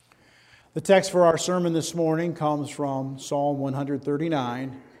The text for our sermon this morning comes from Psalm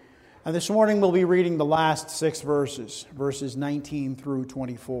 139. And this morning we'll be reading the last 6 verses, verses 19 through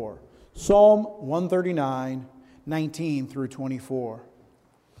 24. Psalm 139, 19 through 24.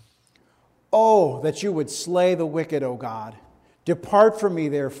 Oh, that you would slay the wicked, O God. Depart from me,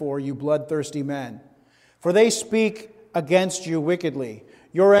 therefore, you bloodthirsty men. For they speak against you wickedly.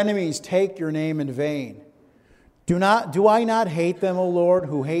 Your enemies take your name in vain. Do I not hate them, O Lord,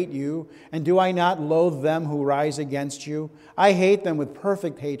 who hate you? And do I not loathe them who rise against you? I hate them with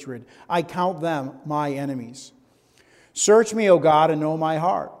perfect hatred. I count them my enemies. Search me, O God, and know my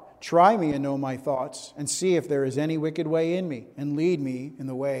heart. Try me and know my thoughts, and see if there is any wicked way in me, and lead me in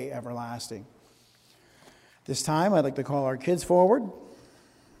the way everlasting. This time, I'd like to call our kids forward.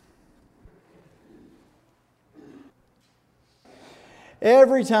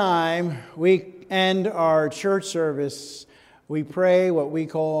 Every time we end our church service, we pray what we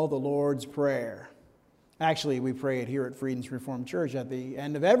call the Lord's Prayer. Actually, we pray it here at Freedom's Reformed Church at the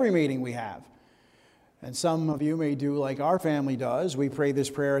end of every meeting we have. And some of you may do like our family does. We pray this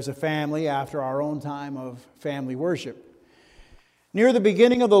prayer as a family after our own time of family worship. Near the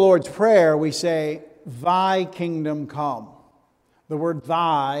beginning of the Lord's Prayer, we say, "Thy kingdom come." The word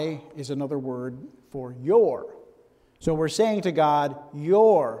 "thy" is another word for "your." So we're saying to God,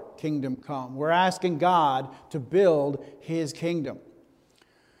 your kingdom come. We're asking God to build His kingdom.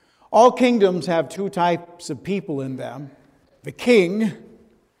 All kingdoms have 2 types of people in them: the king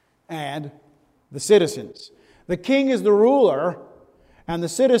and the citizens. The king is the ruler, and the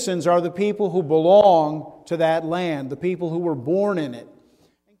citizens are the people who belong to that land, the people who were born in it.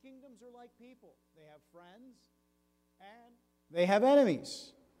 And kingdoms are like people. They have friends and they have enemies.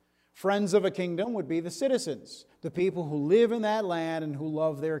 Friends of a kingdom would be the citizens, the people who live in that land and who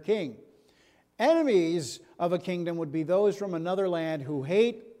love their king. Enemies of a kingdom would be those from another land who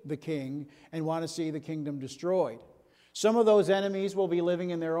hate the king and want to see the kingdom destroyed. Some of those enemies will be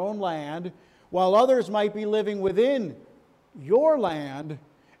living in their own land, while others might be living within your land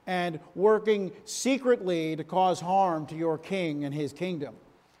and working secretly to cause harm to your king and his kingdom.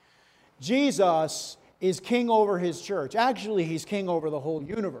 Jesus is king over his church. Actually, he's king over the whole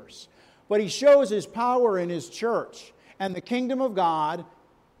universe. But he shows his power in his church. And the kingdom of God,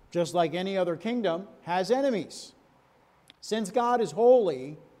 just like any other kingdom, has enemies. Since God is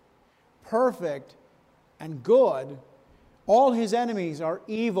holy, perfect, and good, all his enemies are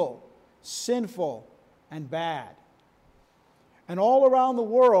evil, sinful, and bad. And all around the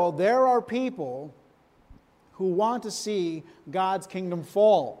world, there are people who want to see God's kingdom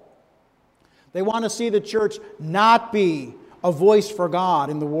fall. They want to see the church not be a voice for God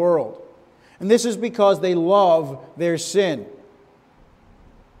in the world. And this is because they love their sin.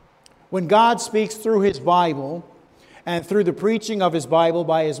 When God speaks through His Bible and through the preaching of His Bible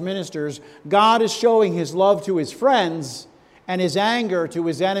by His ministers, God is showing His love to His friends and His anger to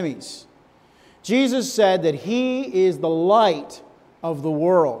His enemies. Jesus said that He is the light of the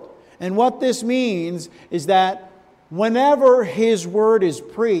world. And what this means is that whenever His word is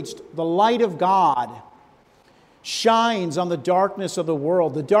preached, the light of God shines on the darkness of the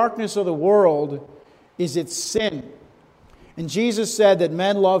world. The darkness of the world is its sin. And Jesus said that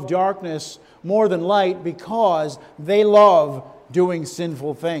men love darkness more than light because they love doing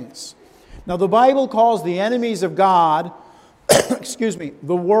sinful things. Now, the Bible calls the enemies of God,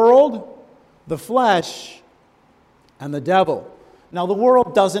 the world, the flesh, and the devil. Now, the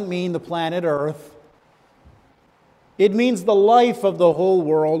world doesn't mean the planet Earth. It means the life of the whole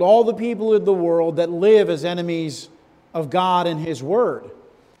world, all the people in the world that live as enemies of God and His Word.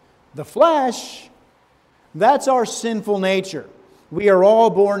 The flesh, that's our sinful nature. We are all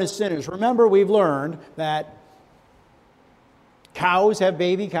born as sinners. Remember, we've learned that cows have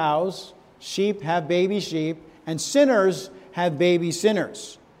baby cows, sheep have baby sheep, and sinners have baby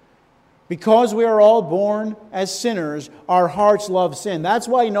sinners. Because we are all born as sinners, our hearts love sin. That's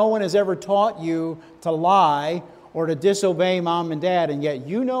why no one has ever taught you to lie or to disobey mom and dad, and yet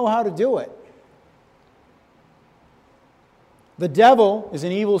you know how to do it. The devil is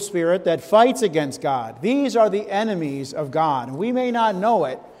an evil spirit that fights against God. These are the enemies of God. And we may not know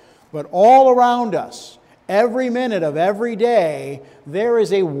it, but all around us, every minute of every day, there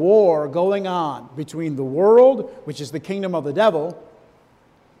is a war going on between the world, which is the kingdom of the devil,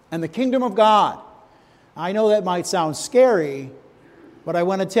 and the kingdom of God. I know that might sound scary, but I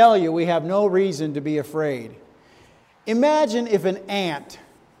want to tell you, we have no reason to be afraid. Imagine if an ant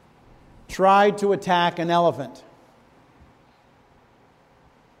tried to attack an elephant.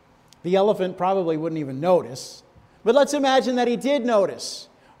 The elephant probably wouldn't even notice. But let's imagine that he did notice.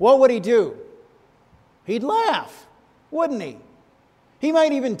 What would he do? He'd laugh, wouldn't he? He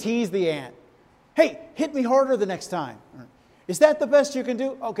might even tease the ant. Hey, hit me harder the next time. Is that the best you can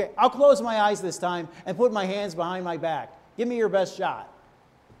do? Okay, I'll close my eyes this time and put my hands behind my back. Give me your best shot.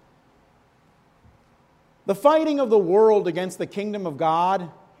 The fighting of the world against the kingdom of God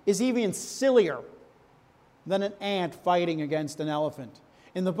is even sillier than an ant fighting against an elephant.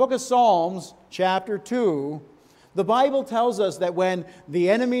 In the book of Psalms, chapter 2, the Bible tells us that when the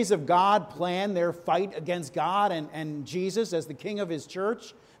enemies of God plan their fight against God and Jesus as the king of his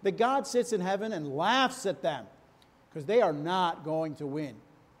church, that God sits in heaven and laughs at them because they are not going to win.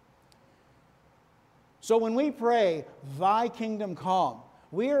 So when we pray, "Thy kingdom come,"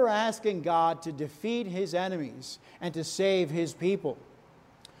 we are asking God to defeat his enemies and to save his people.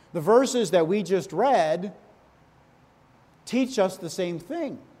 The verses that we just read teach us the same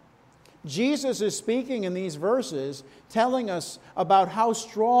thing. Jesus is speaking in these verses, telling us about how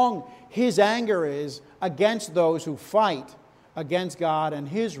strong his anger is against those who fight against God and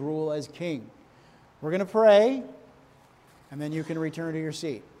his rule as king. We're going to pray, and then you can return to your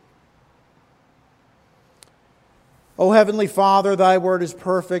seat. O Heavenly Father, thy word is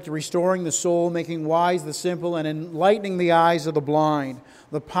perfect, restoring the soul, making wise the simple, and enlightening the eyes of the blind,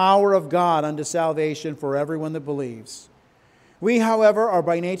 the power of God unto salvation for everyone that believes. We, however, are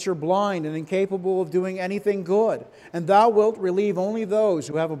by nature blind and incapable of doing anything good, and thou wilt relieve only those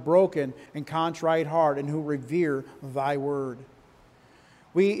who have a broken and contrite heart and who revere thy word.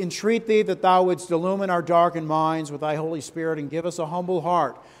 We entreat thee that thou wouldst illumine our darkened minds with thy Holy Spirit and give us a humble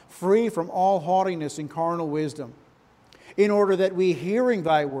heart, free from all haughtiness and carnal wisdom, in order that we, hearing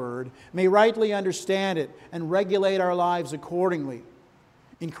thy word, may rightly understand it and regulate our lives accordingly.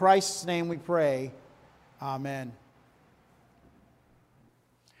 In Christ's name we pray. Amen.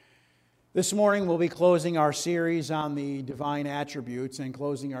 This morning we'll be closing our series on the divine attributes and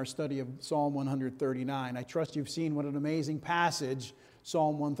closing our study of Psalm 139. I trust you've seen what an amazing passage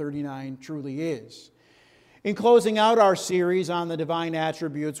Psalm 139 truly is. In closing out our series on the divine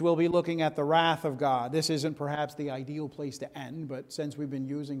attributes, we'll be looking at the wrath of God. This isn't perhaps the ideal place to end, but since we've been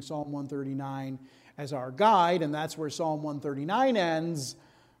using Psalm 139 as our guide, and that's where Psalm 139 ends,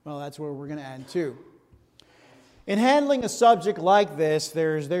 well, that's where we're going to end too. In handling a subject like this,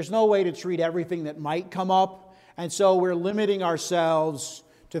 there's no way to treat everything that might come up, and so we're limiting ourselves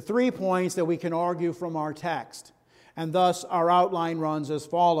to 3 points that we can argue from our text. And thus our outline runs as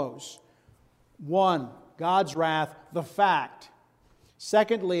follows. 1, God's wrath, the fact.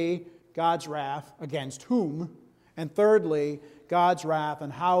 Secondly, God's wrath against whom. And thirdly, God's wrath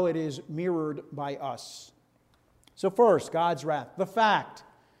and how it is mirrored by us. So first, God's wrath, the fact.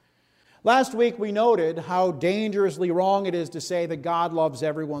 Last week we noted how dangerously wrong it is to say that God loves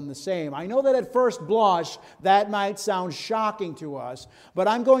everyone the same. I know that at first blush that might sound shocking to us, but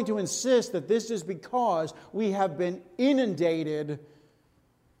I'm going to insist that this is because we have been inundated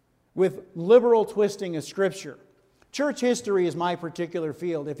with liberal twisting of Scripture. Church history is my particular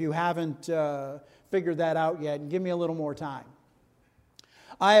field. If you haven't figured that out yet, give me a little more time.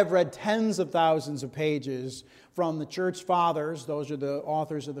 I have read tens of thousands of pages from the church fathers, those are the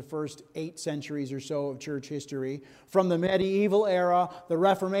authors of the first 8 centuries or so of church history, from the medieval era, the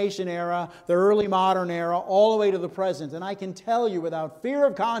Reformation era, the early modern era, all the way to the present. And I can tell you without fear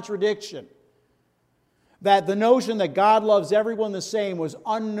of contradiction that the notion that God loves everyone the same was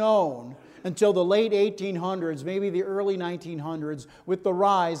unknown until the late 1800s, maybe the early 1900s, with the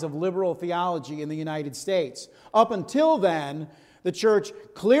rise of liberal theology in the United States. Up until then, the church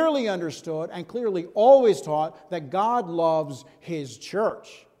clearly understood and clearly always taught that God loves His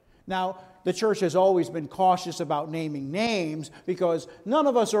church. Now, the church has always been cautious about naming names because none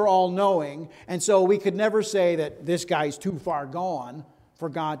of us are all-knowing, and so we could never say that this guy's too far gone for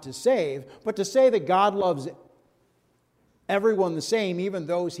God to save. But to say that God loves everyone the same, even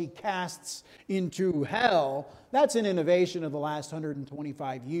those He casts into hell, that's an innovation of the last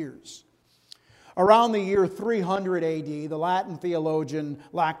 125 years. Around the year 300 AD, the Latin theologian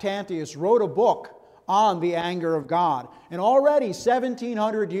Lactantius wrote a book on the anger of God. And already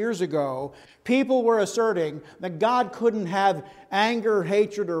 1700 years ago, people were asserting that God couldn't have anger,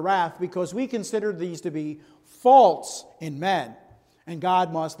 hatred, or wrath because we considered these to be faults in men. And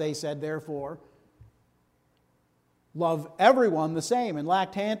God must, they said, therefore, love everyone the same. And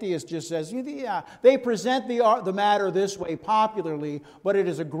Lactantius just says, yeah, they present the matter this way popularly, but it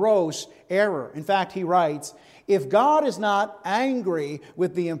is a gross error. In fact, he writes, if God is not angry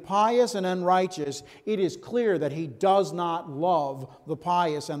with the impious and unrighteous, it is clear that He does not love the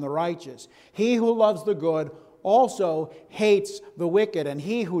pious and the righteous. He who loves the good also hates the wicked, and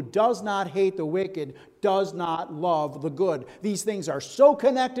he who does not hate the wicked does not love the good. These things are so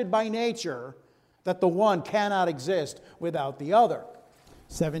connected by nature that the one cannot exist without the other.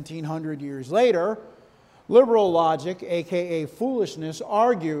 1,700 years later, liberal logic, aka foolishness,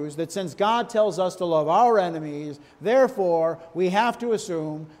 argues that since God tells us to love our enemies, therefore we have to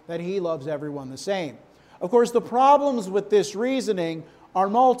assume that He loves everyone the same. Of course, the problems with this reasoning are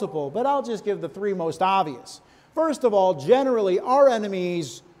multiple, but I'll just give the three most obvious. First of all, generally, our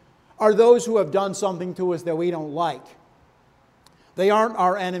enemies are those who have done something to us that we don't like. They aren't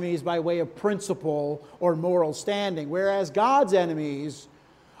our enemies by way of principle or moral standing, whereas God's enemies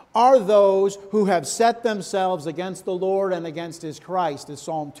are those who have set themselves against the Lord and against His Christ, as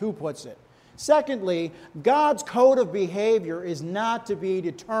Psalm 2 puts it. Secondly, God's code of behavior is not to be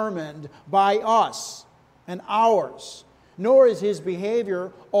determined by us and ours, nor is His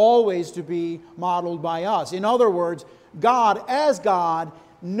behavior always to be modeled by us. In other words, God, as God,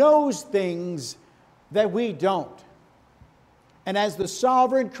 knows things that we don't. And as the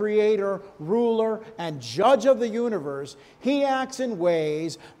sovereign creator, ruler, and judge of the universe, He acts in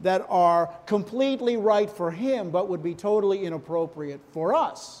ways that are completely right for Him, but would be totally inappropriate for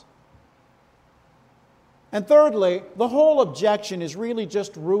us. And thirdly, the whole objection is really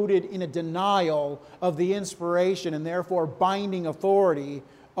just rooted in a denial of the inspiration and therefore binding authority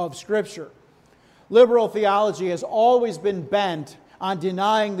of Scripture. Liberal theology has always been bent on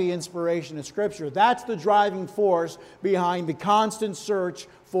denying the inspiration of Scripture. That's the driving force behind the constant search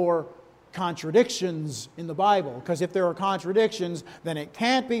for contradictions in the Bible. Because if there are contradictions, then it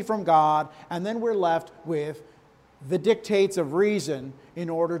can't be from God, and then we're left with the dictates of reason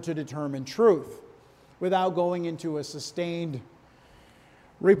in order to determine truth. Without going into a sustained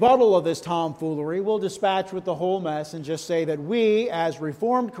rebuttal of this tomfoolery, we'll dispatch with the whole mess and just say that we, as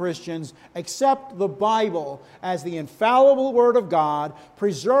Reformed Christians, accept the Bible as the infallible Word of God,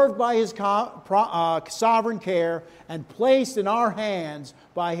 preserved by His sovereign care and placed in our hands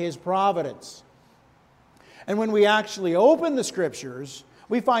by His providence. And when we actually open the Scriptures,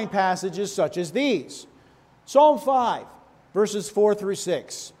 we find passages such as these. Psalm 5, verses 4 through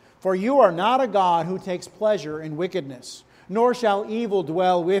 6. For you are not a God who takes pleasure in wickedness, nor shall evil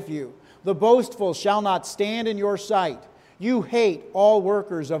dwell with you. The boastful shall not stand in your sight. You hate all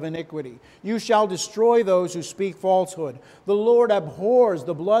workers of iniquity. You shall destroy those who speak falsehood. The Lord abhors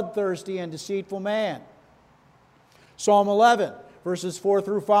the bloodthirsty and deceitful man. Psalm 11, verses 4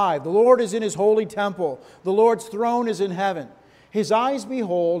 through 5. The Lord is in His holy temple. The Lord's throne is in heaven. His eyes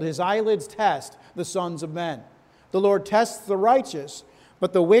behold, His eyelids test the sons of men. The Lord tests the righteous,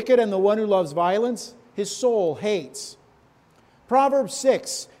 but the wicked and the one who loves violence, His soul hates. Proverbs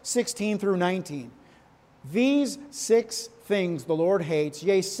 6, 16 through 19. These 6 things the Lord hates,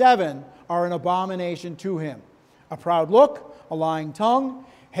 yea, 7 are an abomination to Him. A proud look, a lying tongue,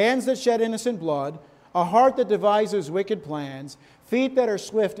 hands that shed innocent blood, a heart that devises wicked plans, feet that are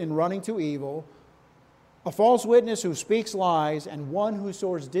swift in running to evil, a false witness who speaks lies, and one who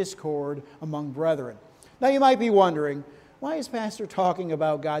sows discord among brethren. Now you might be wondering, why is Pastor talking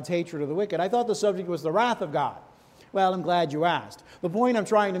about God's hatred of the wicked? I thought the subject was the wrath of God. Well, I'm glad you asked. The point I'm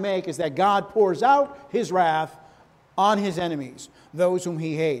trying to make is that God pours out His wrath on His enemies, those whom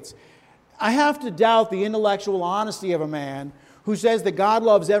He hates. I have to doubt the intellectual honesty of a man who says that God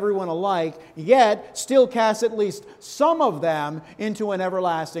loves everyone alike, yet still casts at least some of them into an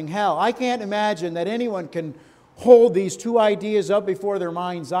everlasting hell. I can't imagine that anyone can hold these two ideas up before their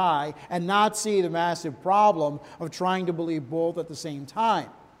mind's eye and not see the massive problem of trying to believe both at the same time.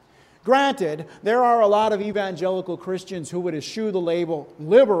 Granted, there are a lot of evangelical Christians who would eschew the label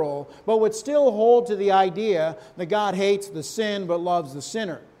liberal, but would still hold to the idea that God hates the sin but loves the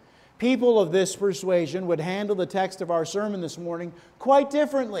sinner. People of this persuasion would handle the text of our sermon this morning quite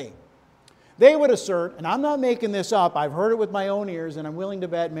differently. They would assert, and I'm not making this up, I've heard it with my own ears, and I'm willing to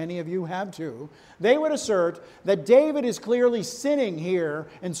bet many of you have too. They would assert that David is clearly sinning here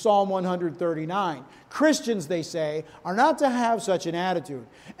in Psalm 139. Christians, they say, are not to have such an attitude.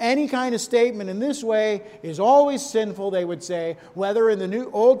 Any kind of statement in this way is always sinful, they would say, whether in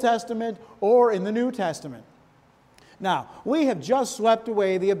the Old Testament or in the New Testament. Now, we have just swept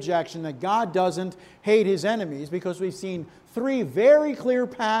away the objection that God doesn't hate His enemies because we've seen 3 very clear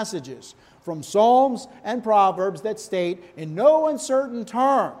passages from Psalms and Proverbs that state in no uncertain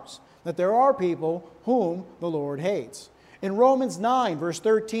terms that there are people whom the Lord hates. In Romans 9, verse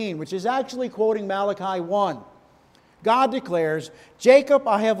 13, which is actually quoting Malachi 1, God declares, Jacob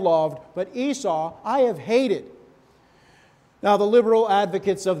I have loved, but Esau I have hated. Now, the liberal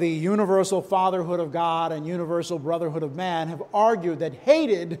advocates of the universal fatherhood of God and universal brotherhood of man have argued that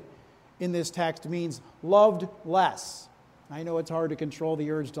hated in this text means loved less. I know it's hard to control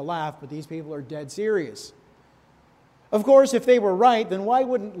the urge to laugh, but these people are dead serious. Of course, if they were right, then why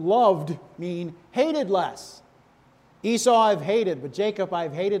wouldn't loved mean hated less? Esau I've hated, but Jacob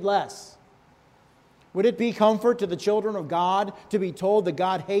I've hated less. Would it be comfort to the children of God to be told that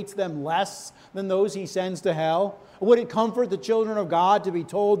God hates them less than those He sends to hell? Would it comfort the children of God to be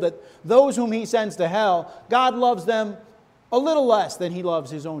told that those whom He sends to hell, God loves them a little less than He loves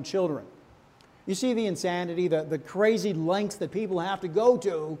His own children? You see the insanity, the crazy lengths that people have to go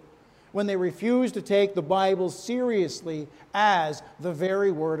to when they refuse to take the Bible seriously as the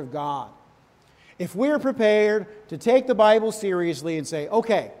very Word of God. If we're prepared to take the Bible seriously and say,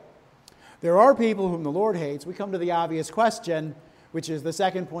 okay, there are people whom the Lord hates, we come to the obvious question, which is the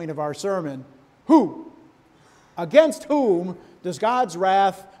second point of our sermon. Who? Against whom does God's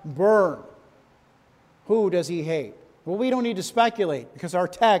wrath burn? Who does He hate? Well, we don't need to speculate because our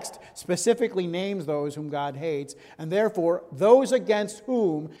text specifically names those whom God hates, and therefore those against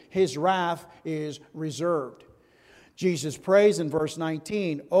whom His wrath is reserved. Jesus prays in verse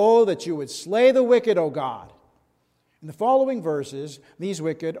 19, "Oh, that you would slay the wicked, O God." In the following verses, these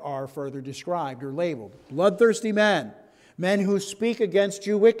wicked are further described or labeled. Bloodthirsty men, men who speak against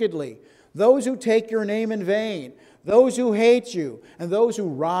you wickedly, those who take your name in vain, those who hate you, and those who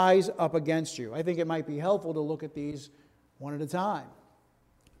rise up against you. I think it might be helpful to look at these one at a time.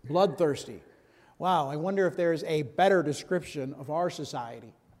 Bloodthirsty. Wow, I wonder if there's a better description of our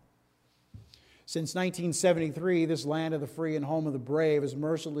society. Since 1973, this land of the free and home of the brave has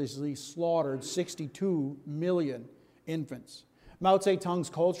mercilessly slaughtered 62 million infants. Mao Zedong's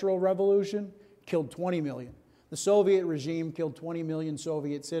Cultural Revolution killed 20 million. The Soviet regime killed 20 million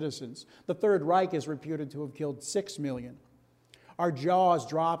Soviet citizens. The Third Reich is reputed to have killed 6 million. Our jaws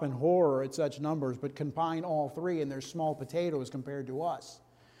drop in horror at such numbers, but combine all three and they're small potatoes compared to us.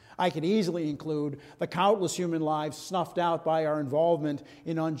 I could easily include the countless human lives snuffed out by our involvement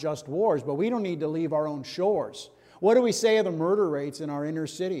in unjust wars, but we don't need to leave our own shores. What do we say of the murder rates in our inner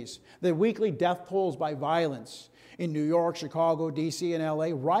cities? The weekly death tolls by violence in New York, Chicago, D.C., and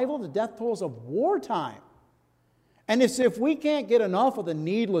L.A. rival the death tolls of wartime. And it's if we can't get enough of the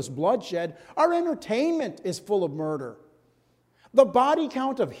needless bloodshed, our entertainment is full of murder. The body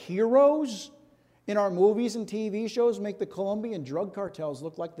count of heroes in our movies and TV shows make the Colombian drug cartels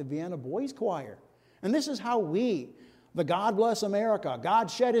look like the Vienna Boys Choir. And this is how we, the God bless America,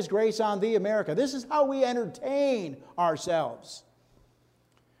 God shed His grace on thee, America, this is how we entertain ourselves.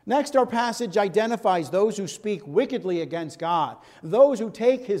 Next, our passage identifies those who speak wickedly against God, those who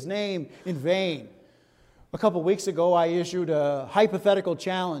take His name in vain. A couple weeks ago, I issued a hypothetical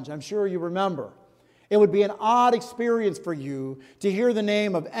challenge. I'm sure you remember. It would be an odd experience for you to hear the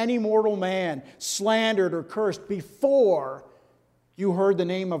name of any mortal man slandered or cursed before you heard the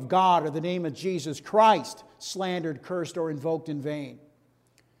name of God or the name of Jesus Christ slandered, cursed, or invoked in vain.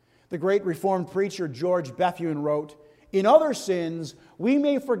 The great Reformed preacher George Bethune wrote, "In other sins, we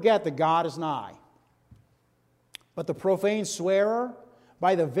may forget that God is nigh. But the profane swearer,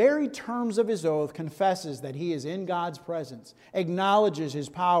 by the very terms of his oath, confesses that he is in God's presence, acknowledges His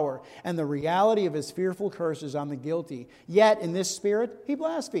power and the reality of His fearful curses on the guilty. Yet in this spirit he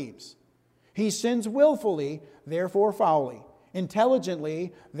blasphemes. He sins willfully, therefore foully,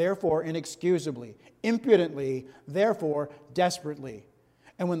 intelligently, therefore inexcusably, impudently, therefore desperately.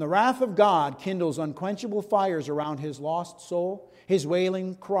 And when the wrath of God kindles unquenchable fires around his lost soul, his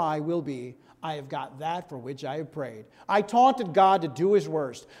wailing cry will be, I have got that for which I have prayed. I taunted God to do His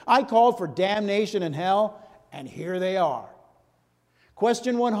worst. I called for damnation and hell, and here they are."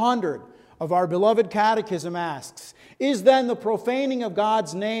 Question 100 of our beloved catechism asks, is then the profaning of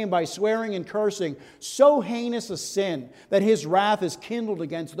God's name by swearing and cursing so heinous a sin that His wrath is kindled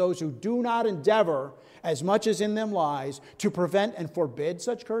against those who do not endeavor, as much as in them lies, to prevent and forbid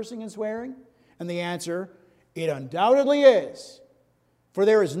such cursing and swearing? And the answer, it undoubtedly is. For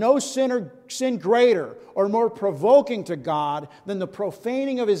there is no sin greater or more provoking to God than the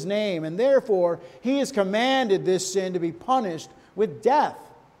profaning of His name, and therefore He has commanded this sin to be punished with death.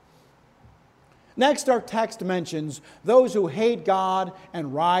 Next, our text mentions those who hate God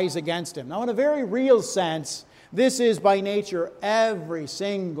and rise against Him. Now, in a very real sense, this is by nature every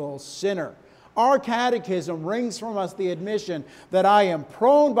single sinner. Our catechism wrings from us the admission that I am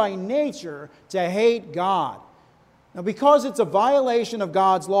prone by nature to hate God. Now, because it's a violation of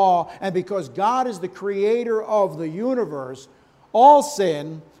God's law and because God is the creator of the universe, all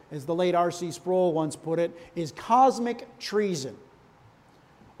sin, as the late R.C. Sproul once put it, is cosmic treason.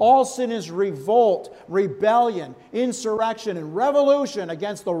 All sin is revolt, rebellion, insurrection, and revolution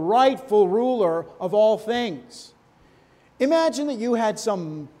against the rightful ruler of all things. Imagine that you had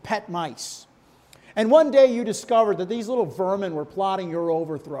some pet mice, and one day you discovered that these little vermin were plotting your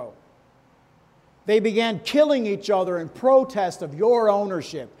overthrow. They began killing each other in protest of your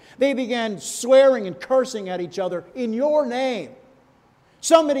ownership. They began swearing and cursing at each other in your name.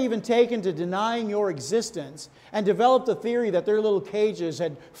 Some had even taken to denying your existence and developed a theory that their little cages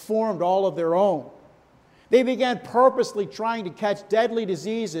had formed all of their own. They began purposely trying to catch deadly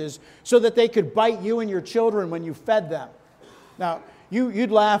diseases so that they could bite you and your children when you fed them. Now,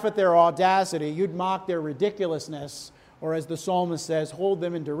 you'd laugh at their audacity, you'd mock their ridiculousness, or as the psalmist says, hold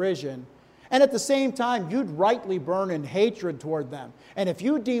them in derision. And at the same time, you'd rightly burn in hatred toward them. And if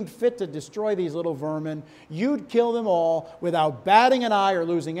you deemed fit to destroy these little vermin, you'd kill them all without batting an eye or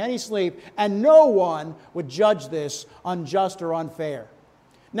losing any sleep, and no one would judge this unjust or unfair.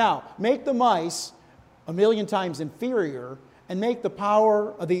 Now, make the mice 1,000,000 times inferior, and make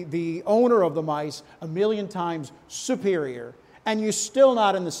the owner of the mice 1,000,000 times superior, and you're still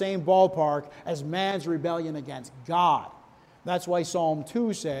not in the same ballpark as man's rebellion against God. That's why Psalm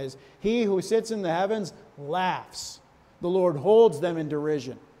 2 says, "He who sits in the heavens laughs. The Lord holds them in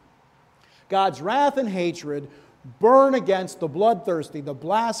derision." God's wrath and hatred burn against the bloodthirsty, the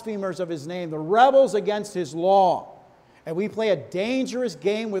blasphemers of His name, the rebels against His law. And we play a dangerous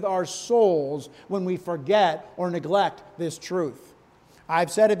game with our souls when we forget or neglect this truth. I've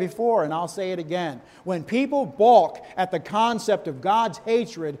said it before, and I'll say it again. When people balk at the concept of God's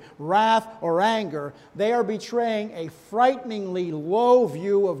hatred, wrath, or anger, they are betraying a frighteningly low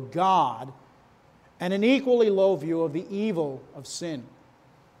view of God and an equally low view of the evil of sin.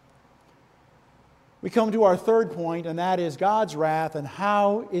 We come to our third point, and that is God's wrath and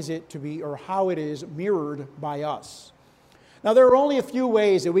how is it to be, or how it is mirrored by us. Now, there are only a few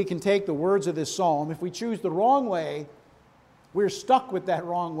ways that we can take the words of this psalm. If we choose the wrong way, we're stuck with that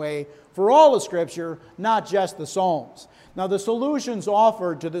wrong way for all of Scripture, not just the Psalms. Now, the solutions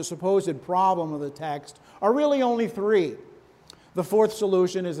offered to the supposed problem of the text are really only three. The fourth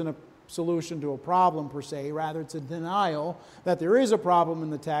solution isn't a solution to a problem per se, rather it's a denial that there is a problem in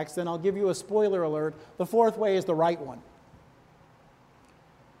the text, and I'll give you a spoiler alert. The fourth way is the right one.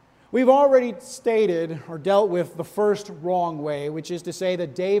 We've already stated or dealt with the first wrong way, which is to say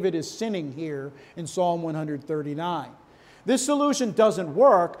that David is sinning here in Psalm 139. This solution doesn't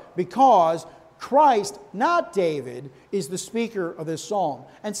work because Christ, not David, is the speaker of this psalm.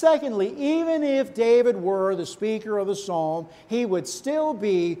 And secondly, even if David were the speaker of the psalm, he would still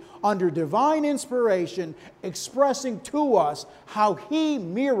be under divine inspiration expressing to us how he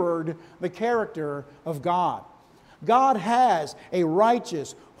mirrored the character of God. God has a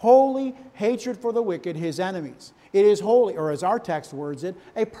righteous, holy hatred for the wicked, His enemies. It is holy, or as our text words it,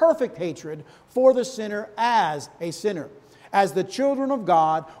 a perfect hatred for the sinner as a sinner. As the children of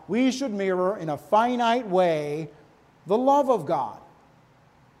God, we should mirror in a finite way the love of God.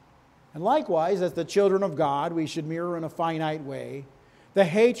 And likewise, as the children of God, we should mirror in a finite way the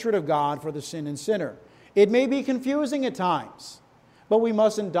hatred of God for the sin and sinner. It may be confusing at times, but we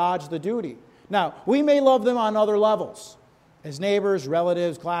mustn't dodge the duty. Now, we may love them on other levels, as neighbors,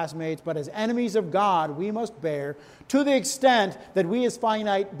 relatives, classmates, but as enemies of God, we must bear, to the extent that we as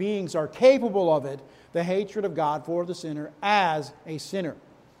finite beings are capable of it, the hatred of God for the sinner as a sinner.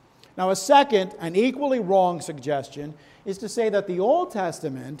 Now, a second and equally wrong suggestion is to say that the Old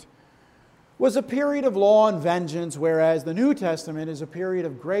Testament was a period of law and vengeance, whereas the New Testament is a period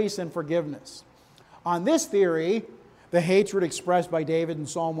of grace and forgiveness. On this theory, the hatred expressed by David in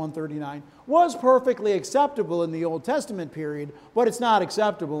Psalm 139 was perfectly acceptable in the Old Testament period, but it's not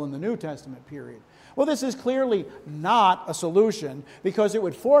acceptable in the New Testament period. Well, this is clearly not a solution, because it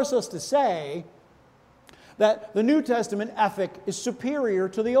would force us to say that the New Testament ethic is superior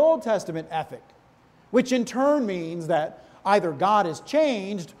to the Old Testament ethic, which in turn means that either God has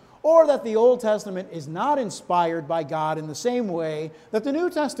changed or that the Old Testament is not inspired by God in the same way that the New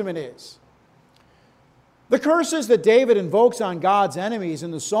Testament is. The curses that David invokes on God's enemies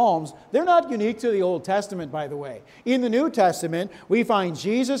in the Psalms, they're not unique to the Old Testament, by the way. In the New Testament, we find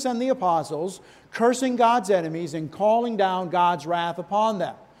Jesus and the apostles cursing God's enemies and calling down God's wrath upon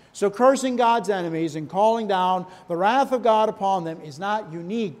them. So cursing God's enemies and calling down the wrath of God upon them is not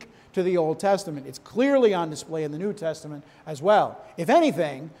unique to the Old Testament. It's clearly on display in the New Testament as well. If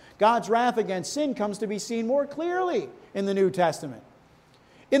anything, God's wrath against sin comes to be seen more clearly in the New Testament.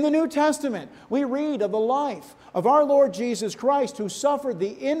 In the New Testament, we read of the life of our Lord Jesus Christ, who suffered the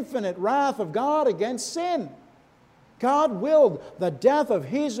infinite wrath of God against sin. God willed the death of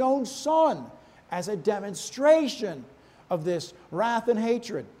His own Son as a demonstration of this wrath and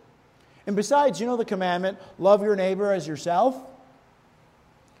hatred. And besides, you know the commandment, love your neighbor as yourself?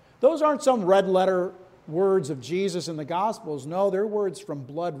 Those aren't some red letter words of Jesus in the Gospels. No, they're words from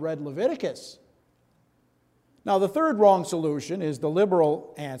blood-red Leviticus. Now, the third wrong solution is the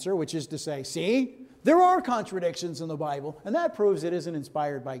liberal answer, which is to say, see, there are contradictions in the Bible, and that proves it isn't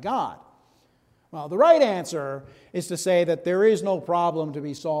inspired by God. Well, the right answer is to say that there is no problem to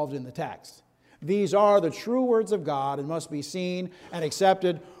be solved in the text. These are the true words of God and must be seen and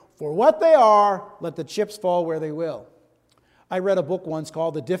accepted for what they are, let the chips fall where they will. I read a book once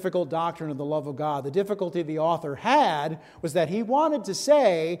called The Difficult Doctrine of the Love of God. The difficulty the author had was that he wanted to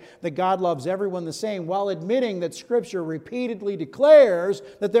say that God loves everyone the same while admitting that Scripture repeatedly declares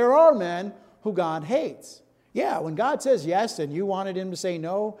that there are men who God hates. Yeah, when God says yes and you wanted him to say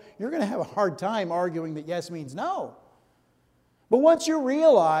no, you're going to have a hard time arguing that yes means no. But once you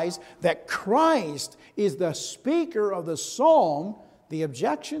realize that Christ is the speaker of the psalm, the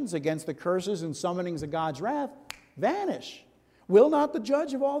objections against the curses and summonings of God's wrath vanish. Will not the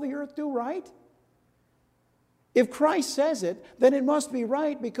judge of all the earth do right? If Christ says it, then it must be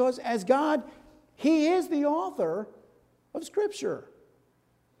right because as God, he is the author of Scripture.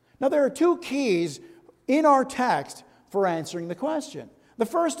 Now there are two keys in our text for answering the question. The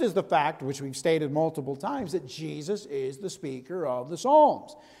first is the fact, which we've stated multiple times, that Jesus is the speaker of the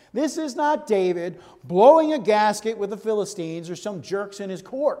Psalms. This is not David blowing a gasket with the Philistines or some jerks in his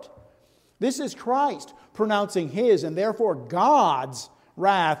court. This is Christ pronouncing his and therefore God's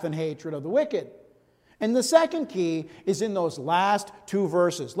wrath and hatred of the wicked. And the second key is in those last two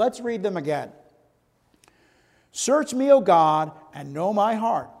verses. Let's read them again. Search me, O God, and know my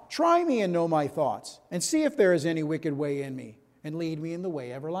heart. Try me and know my thoughts, and see if there is any wicked way in me, and lead me in the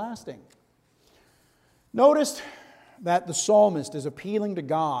way everlasting. Notice that the psalmist is appealing to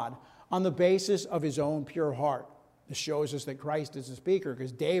God on the basis of his own pure heart. This shows us that Christ is the speaker,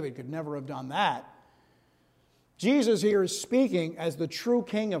 because David could never have done that. Jesus here is speaking as the true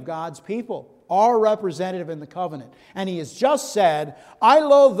king of God's people, our representative in the covenant. And he has just said, I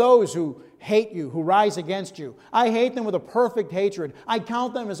loathe those who hate you, who rise against you. I hate them with a perfect hatred. I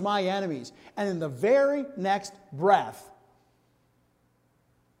count them as my enemies. And in the very next breath,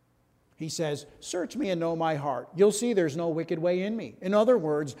 he says, search me and know my heart. You'll see there's no wicked way in me. In other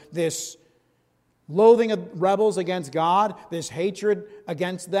words, this loathing of rebels against God, this hatred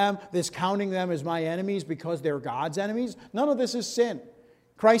against them, this counting them as my enemies because they're God's enemies, none of this is sin.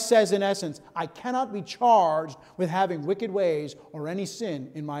 Christ says in essence, I cannot be charged with having wicked ways or any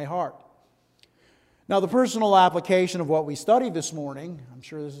sin in my heart. Now, the personal application of what we studied this morning, I'm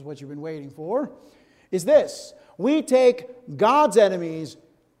sure this is what you've been waiting for, is this. We take God's enemies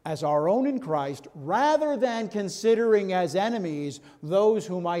as our own in Christ rather than considering as enemies those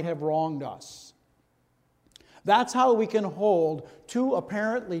who might have wronged us. That's how we can hold two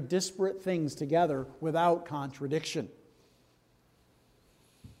apparently disparate things together without contradiction.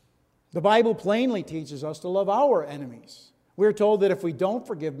 The Bible plainly teaches us to love our enemies. We're told that if we don't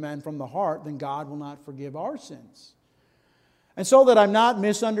forgive men from the heart, then God will not forgive our sins. And so that I'm not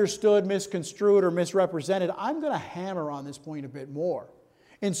misunderstood, misconstrued, or misrepresented, I'm going to hammer on this point a bit more.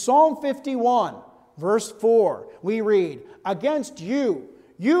 In Psalm 51, verse 4, we read, against you,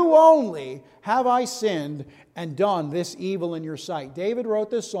 you only have I sinned and done this evil in your sight. David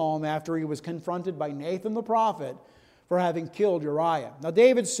wrote this psalm after he was confronted by Nathan the prophet for having killed Uriah. Now,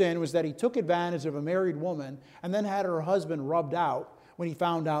 David's sin was that he took advantage of a married woman and then had her husband rubbed out when he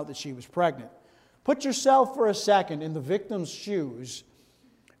found out that she was pregnant. Put yourself for a second in the victim's shoes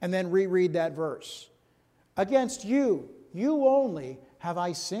and then reread that verse. Against you, you only have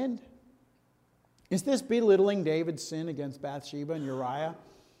I sinned. Is this belittling David's sin against Bathsheba and Uriah?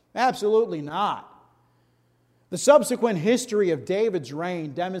 Absolutely not. The subsequent history of David's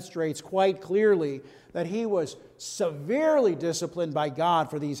reign demonstrates quite clearly that he was severely disciplined by God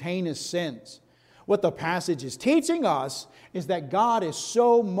for these heinous sins. What the passage is teaching us is that God is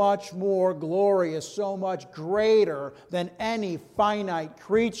so much more glorious, so much greater than any finite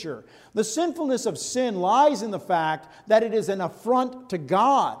creature. The sinfulness of sin lies in the fact that it is an affront to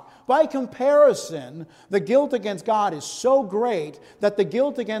God. By comparison, the guilt against God is so great that the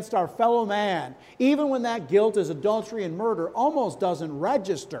guilt against our fellow man, even when that guilt is adultery and murder, almost doesn't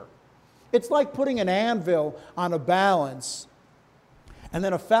register. It's like putting an anvil on a balance and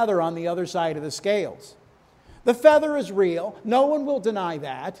then a feather on the other side of the scales. The feather is real. No one will deny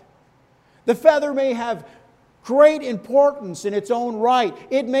that. The feather may have great importance in its own right.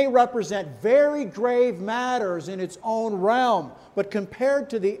 It may represent very grave matters in its own realm. But compared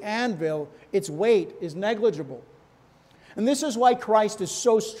to the anvil, its weight is negligible. And this is why Christ is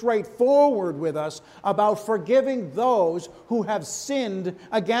so straightforward with us about forgiving those who have sinned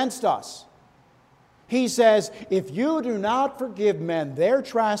against us. He says, if you do not forgive men their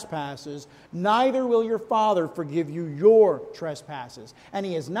trespasses, neither will your Father forgive you your trespasses. And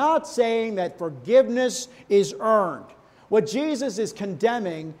he is not saying that forgiveness is earned. What Jesus is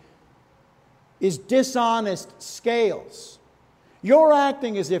condemning is dishonest scales. You're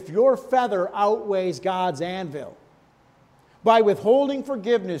acting as if your feather outweighs God's anvil. By withholding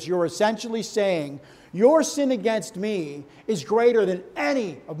forgiveness, you're essentially saying, your sin against me is greater than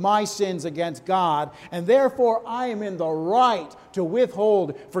any of my sins against God, and therefore I am in the right to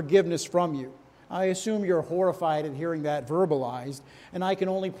withhold forgiveness from you. I assume you're horrified at hearing that verbalized, and I can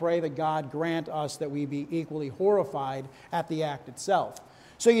only pray that God grant us that we be equally horrified at the act itself.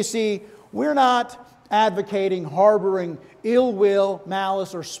 So you see, we're not advocating harboring ill will,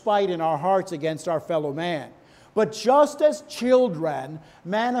 malice, or spite in our hearts against our fellow man. But just as children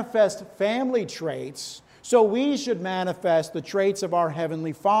manifest family traits, so we should manifest the traits of our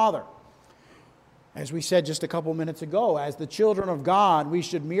Heavenly Father. As we said just a couple minutes ago, as the children of God, we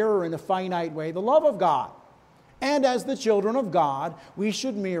should mirror in a finite way the love of God. And as the children of God, we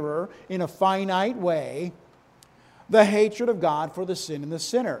should mirror in a finite way the hatred of God for the sin and the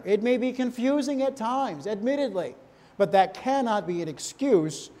sinner. It may be confusing at times, admittedly, but that cannot be an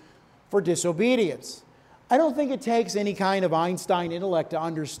excuse for disobedience. I don't think it takes any kind of Einstein intellect to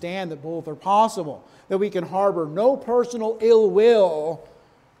understand that both are possible, that we can harbor no personal ill will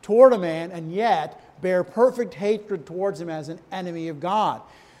toward a man and yet bear perfect hatred towards him as an enemy of God.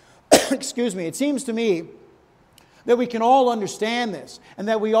 Excuse me, it seems to me that we can all understand this and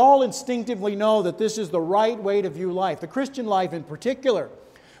that we all instinctively know that this is the right way to view life, the Christian life in particular.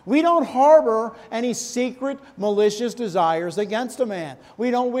 We don't harbor any secret, malicious desires against a man.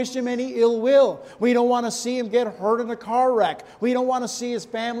 We don't wish him any ill will. We don't want to see him get hurt in a car wreck. We don't want to see his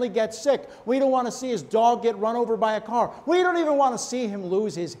family get sick. We don't want to see his dog get run over by a car. We don't even want to see him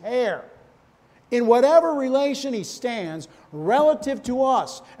lose his hair. In whatever relation he stands, relative to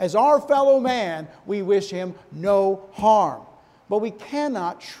us, as our fellow man, we wish him no harm. But we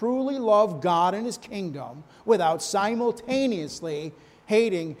cannot truly love God and His kingdom without simultaneously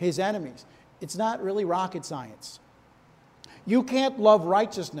hating His enemies. It's not really rocket science. You can't love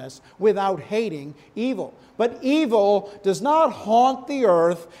righteousness without hating evil. But evil does not haunt the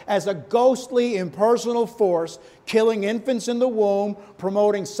earth as a ghostly, impersonal force, killing infants in the womb,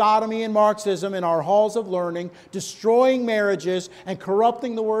 promoting sodomy and Marxism in our halls of learning, destroying marriages, and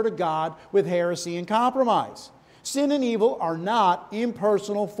corrupting the Word of God with heresy and compromise. Sin and evil are not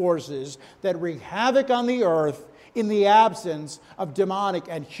impersonal forces that wreak havoc on the earth in the absence of demonic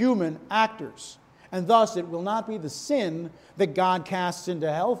and human actors. And thus it will not be the sin that God casts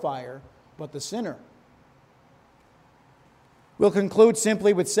into hellfire, but the sinner. We'll conclude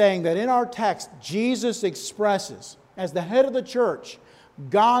simply with saying that in our text, Jesus expresses, as the head of the church,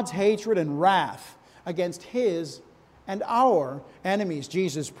 God's hatred and wrath against His and our enemies.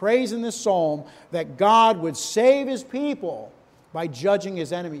 Jesus prays in this psalm that God would save His people by judging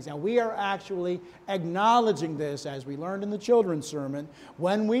His enemies. And we are actually acknowledging this, as we learned in the children's sermon,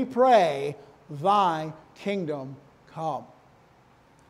 when we pray, Thy kingdom come.